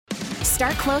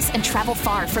Start close and travel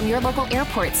far from your local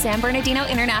airport, San Bernardino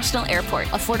International Airport.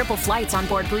 Affordable flights on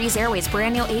board Breeze Airways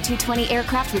brand new A220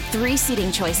 aircraft with 3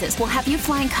 seating choices will have you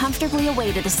flying comfortably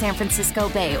away to the San Francisco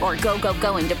Bay or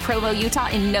going to Provo,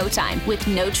 Utah in no time with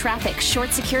no traffic,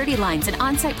 short security lines, and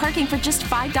on-site parking for just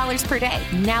 $5 per day.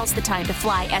 Now's the time to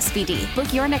fly SBD.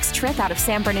 Book your next trip out of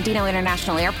San Bernardino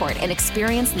International Airport and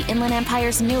experience the Inland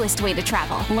Empire's newest way to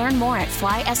travel. Learn more at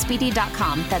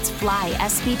flysbd.com. That's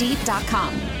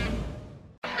flysbd.com.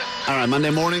 All right, Monday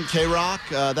morning, K-Rock.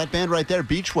 That band right there,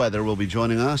 Beach Weather, will be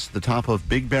joining us at the top of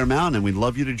Big Bear Mountain, and we'd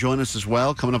love you to join us as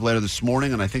well. Coming up later this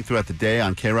morning, and I think throughout the day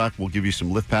on K-Rock, we'll give you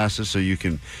some lift passes so you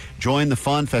can join the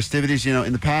fun festivities. You know,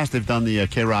 in the past, they've done the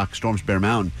K-Rock Storms Bear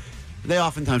Mountain. They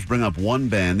oftentimes bring up one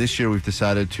band. This year, we've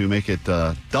decided to make it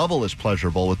double as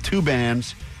pleasurable with 2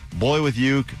 bands, Boy with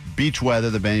Uke, Beach Weather,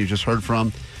 the band you just heard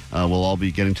from. We'll all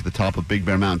be getting to the top of Big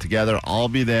Bear Mountain together. I'll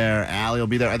be there. Allie will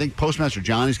be there. I think Postmaster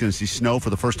Johnny's going to see snow for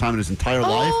the first time in his entire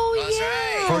life. Oh,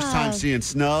 yeah. First time seeing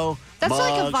snow. That's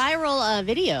mugs. like a viral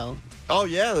video. Oh,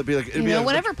 yeah. It'd be like,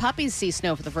 whenever puppies see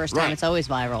snow for the first time, it's always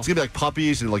viral. It's going to be like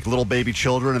puppies and like little baby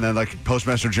children, and then like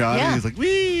Postmaster Johnny. Yeah. He's like,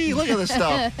 wee, look at this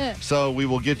stuff. So we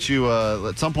will get you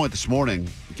at some point this morning,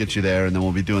 get you there, and then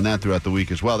we'll be doing that throughout the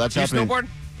week as well. That's happening. You snowboard?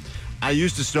 I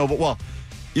used to snowboard. Well,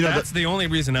 you know. That's the only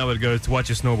reason I would go to watch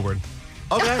you snowboard.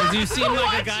 Okay. Because you seem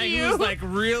like a guy who's like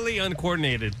really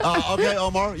uncoordinated. Okay,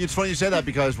 Omar. It's funny you say that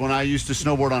because when I used to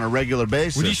snowboard on a regular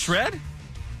basis. Would you shred?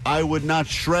 I would not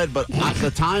shred, but at the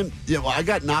time, I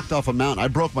got knocked off a mountain. I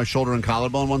broke my shoulder and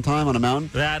collarbone one time on a mountain.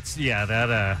 That checks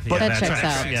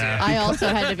out. Yeah. I also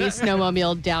had to be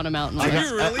snowmobiled down a mountain. I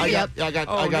Really? got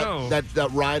that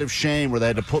ride of shame where they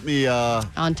had to put me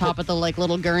on top of the like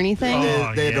little gurney thing.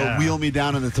 They had to wheel me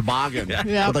down in the toboggan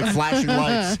with like flashing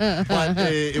lights. But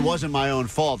it wasn't my own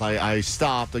fault. I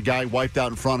stopped. The guy wiped out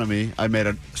in front of me. I made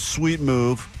a sweet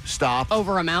move, stopped.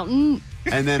 Over a mountain?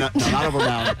 And then, not over a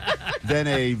mountain. Then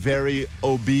a very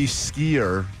obese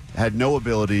skier had no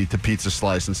ability to pizza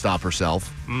slice and stop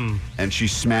herself. And she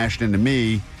smashed into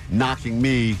me, knocking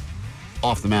me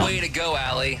off the mountain. Way to go,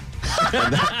 Allie.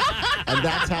 And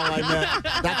that's how I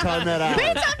met Allie.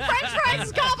 Pizza and French fries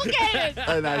is complicated.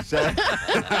 And I said,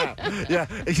 yeah,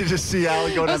 you should just see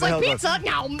Allie going I down was the like, hill. pizza?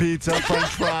 No. Pizza, French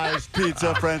fries,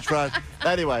 pizza, French fries.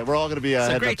 Anyway, we're all going to be There's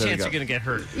a heading great up there chance to you're going to get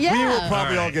hurt. Yeah. We will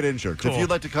probably all right. get injured. Cool. If you'd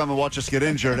like to come and watch us get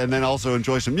injured and then also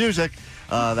enjoy some music,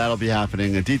 that'll be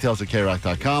happening. Details at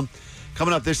krock.com.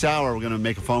 Coming up this hour, we're going to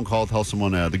make a phone call, tell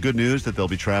someone the good news that they'll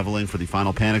be traveling for the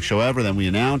final Panic show ever. Then we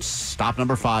announce stop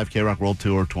number 5, K-Rock World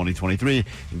Tour 2023,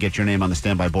 and get your name on the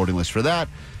standby boarding list for that.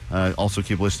 Also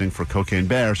keep listening for Cocaine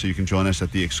Bear so you can join us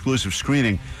at the exclusive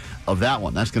screening of that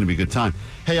one. That's going to be a good time.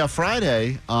 Hey,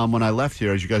 Friday, when I left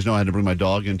here, as you guys know, I had to bring my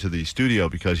dog into the studio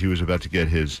because he was about to get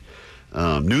his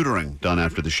neutering done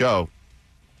after the show.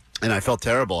 And I felt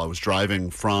terrible. I was driving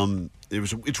from...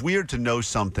 It's weird to know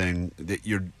something that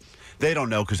they don't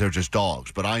know because they're just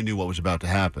dogs, but I knew what was about to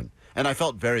happen. And I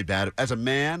felt very bad. As a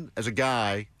man, as a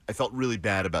guy, I felt really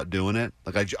bad about doing it.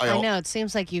 Like I know. It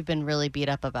seems like you've been really beat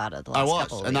up about it the last couple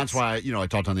of weeks. And that's why I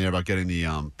talked on the air about getting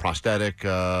the prosthetic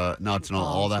nuts and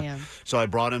all that. Yeah. So I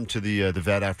brought him to the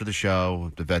vet after the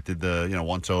show. The vet did the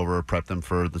once over, prepped him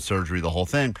for the surgery, the whole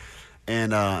thing.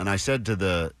 And I said to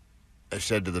the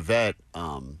vet,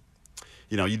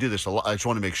 you do this a lot. I just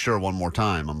want to make sure one more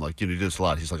time. I'm like, you do this a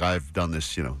lot. He's like, I've done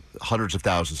this, hundreds of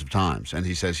thousands of times. And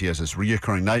he says he has this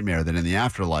reoccurring nightmare that in the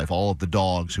afterlife, all of the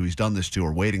dogs who he's done this to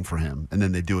are waiting for him, and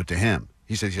then they do it to him.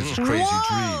 He says he has this crazy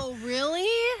dream. Oh, really?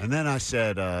 And then I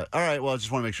said, all right, well, I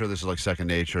just want to make sure this is like second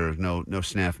nature. No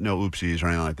snap, no oopsies or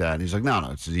anything like that. And he's like, no,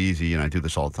 it's easy. I do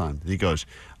this all the time. And he goes,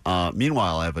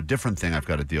 meanwhile, I have a different thing I've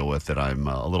got to deal with that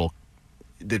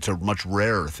it's a much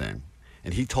rarer thing.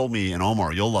 And he told me, and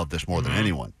Omar, you'll love this more than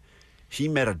anyone. He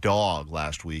met a dog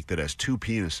last week that has 2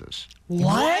 penises.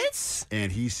 What?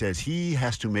 And he says he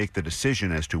has to make the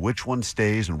decision as to which one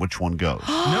stays and which one goes.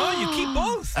 No, you keep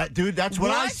both. Dude, that's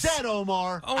what I What? said,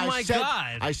 Omar. Oh, my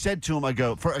God. I said to him, I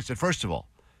said, first of all,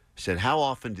 I said, how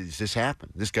often does this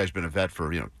happen? This guy's been a vet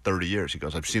for, 30 years. He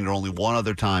goes, I've seen it only one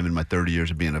other time in my 30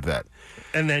 years of being a vet.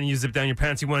 And then you zip down your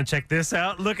pants. You want to check this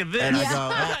out? Look at this. And I go,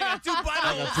 I got 2 buttholes.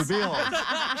 I got 2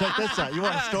 beeholes. Check this out. You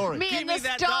want a story? Me and this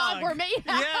dog were made.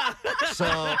 Yeah.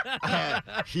 So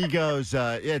he goes,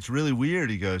 it's really weird.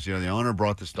 He goes, the owner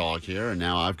brought this dog here, and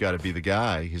now I've got to be the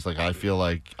guy. He's like, I feel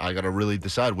like I got to really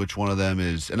decide which one of them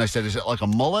is. And I said, is it like a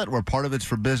mullet where part of it's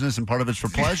for business and part of it's for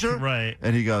pleasure? Right.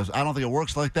 And he goes, I don't think it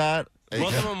works like that.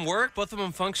 Both of them work? Both of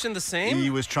them function the same? He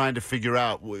was trying to figure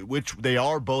out which they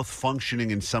are both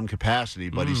functioning in some capacity,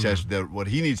 but he says that what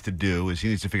he needs to do is he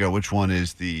needs to figure out which one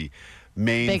is the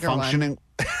main Bigger functioning.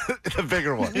 The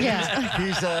bigger one. Yeah.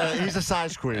 He's a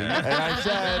size queen.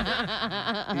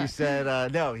 And he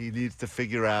said, no, he needs to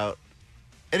figure out.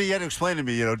 And he had to explain to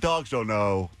me, dogs don't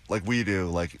know like we do,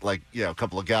 like a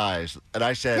couple of guys. And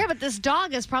I said, yeah, but this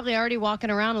dog is probably already walking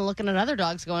around and looking at other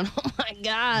dogs going, oh, my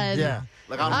God. Yeah.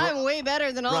 Like I'm way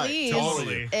better than all Right, these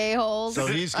totally. a-holes. So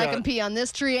he's I got- can pee on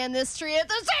this tree and this tree at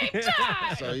the same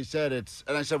time. So he said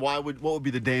and I said, what would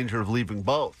be the danger of leaving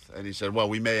both? And he said, well,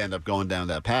 we may end up going down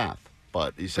that path.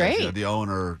 But he says, Great. the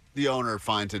owner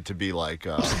finds it to be like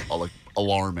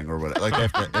alarming or whatever. Like they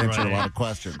have to answer a lot of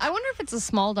questions. I wonder if it's a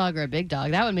small dog or a big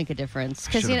dog. That would make a difference.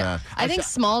 Because Should've asked. I think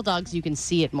small dogs, you can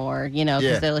see it more, because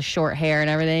Yeah. they're short hair and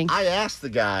everything. I asked the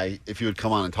guy if he would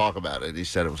come on and talk about it. He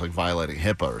said it was like violating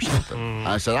HIPAA or something.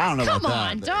 I said, I don't know Come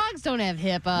about on, that. dogs don't have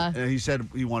HIPAA. And he said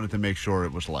he wanted to make sure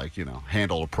it was like,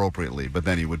 handled appropriately, but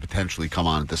then he would potentially come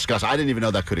on and discuss. I didn't even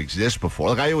know that could exist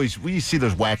before. Like we see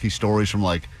those wacky stories from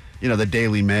like, the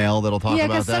Daily Mail that'll talk Yeah,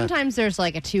 about because that. sometimes there's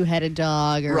like a two-headed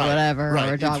dog or Right, whatever, right.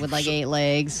 or a dog It's with like so- 8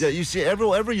 legs. Yeah, you see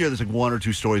every year there's like 1 or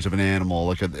 2 stories of an animal.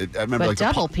 Like I remember But like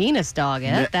double penis dog,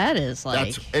 that is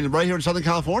like. and right here in Southern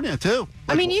California too.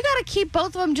 I mean, you got to keep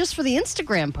both of them just for the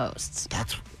Instagram posts.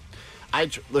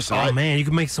 Listen. Oh, man, you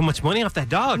can make so much money off that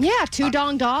dog. Yeah,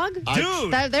 two-dong dog.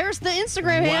 Dude. There's the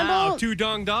Instagram Wow, handle.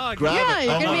 two-dong dog. Grab Yeah, it.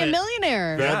 you're I going to love be a it.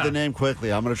 millionaire. Grab the name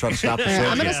quickly. I'm going to try to stop the Yeah, surgery.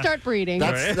 I'm going to Yeah. start breeding.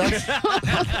 That's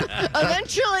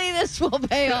Eventually, this will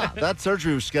pay off. that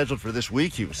surgery was scheduled for this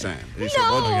week. He was saying. He said,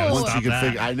 No. once Stop you can that.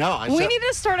 figure. I know. We need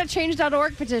to start a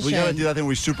change.org petition. We got to do that thing where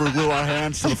we super glue our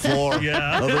hands to the floor.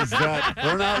 Yeah.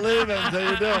 We're not leaving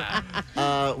until you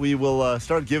do. We will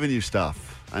start giving you stuff.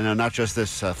 I know, not just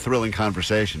this thrilling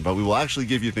conversation, but we will actually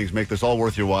give you things, make this all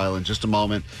worth your while in just a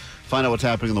moment. Find out what's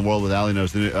happening in the world with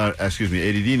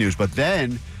ADD News. But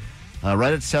then,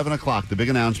 right at 7 o'clock, the big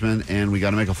announcement, and we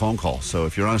got to make a phone call. So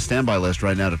if you're on a standby list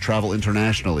right now to travel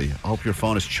internationally, I hope your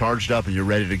phone is charged up and you're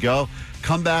ready to go.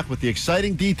 Come back with the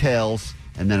exciting details,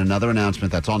 and then another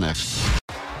announcement. That's all next.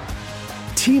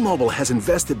 T-Mobile has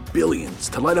invested billions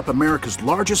to light up America's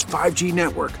largest 5G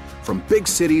network, from big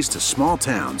cities to small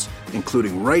towns,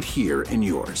 including right here in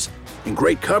yours. And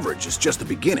great coverage is just the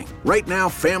beginning. Right now,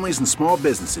 families and small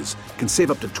businesses can save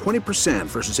up to 20%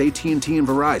 versus AT&T and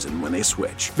Verizon when they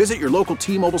switch. Visit your local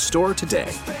T-Mobile store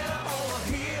today.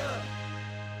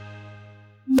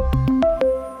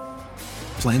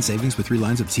 Plan savings with 3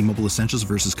 lines of T-Mobile Essentials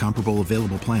versus comparable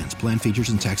available plans. Plan features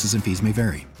and taxes and fees may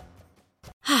vary.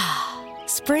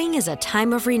 Spring is a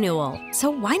time of renewal, so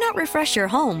why not refresh your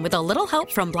home with a little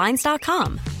help from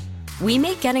Blinds.com? We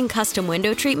make getting custom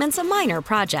window treatments a minor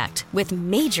project with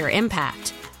major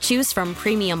impact. Choose from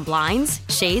premium blinds,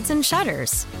 shades, and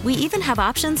shutters. We even have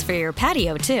options for your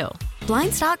patio, too.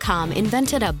 Blinds.com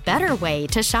invented a better way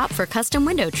to shop for custom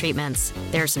window treatments.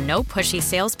 There's no pushy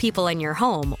salespeople in your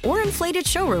home or inflated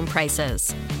showroom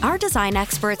prices. Our design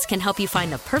experts can help you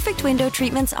find the perfect window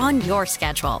treatments on your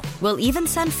schedule. We'll even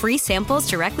send free samples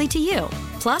directly to you.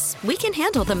 Plus, we can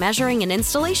handle the measuring and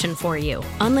installation for you.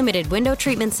 Unlimited window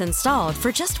treatments installed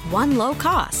for just one low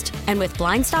cost. And with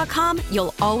Blinds.com,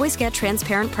 you'll always get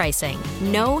transparent pricing.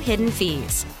 No hidden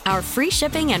fees. Our free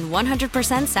shipping and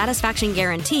 100% satisfaction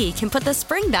guarantee can put the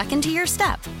spring back into your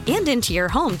step and into your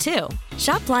home, too.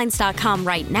 Shop Blinds.com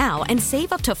right now and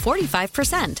save up to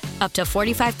 45%. Up to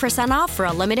 45% off for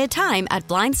a limited time at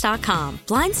Blinds.com.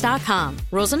 Blinds.com.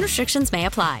 Rules and restrictions may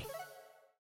apply.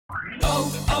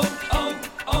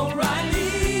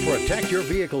 Protect your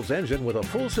vehicle's engine with a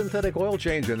full synthetic oil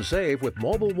change and save with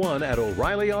Mobil 1 at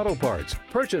O'Reilly Auto Parts.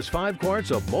 Purchase 5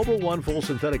 quarts of Mobil 1 full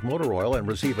synthetic motor oil and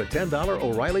receive a $10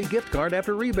 O'Reilly gift card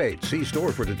after rebate. See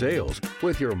store for details.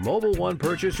 With your Mobil 1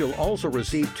 purchase, you'll also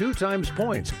receive 2 times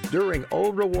points during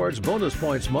O Rewards Bonus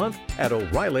Points Month at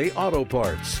O'Reilly Auto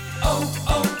Parts.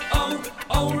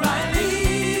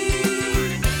 O'Reilly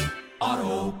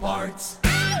Auto Parts.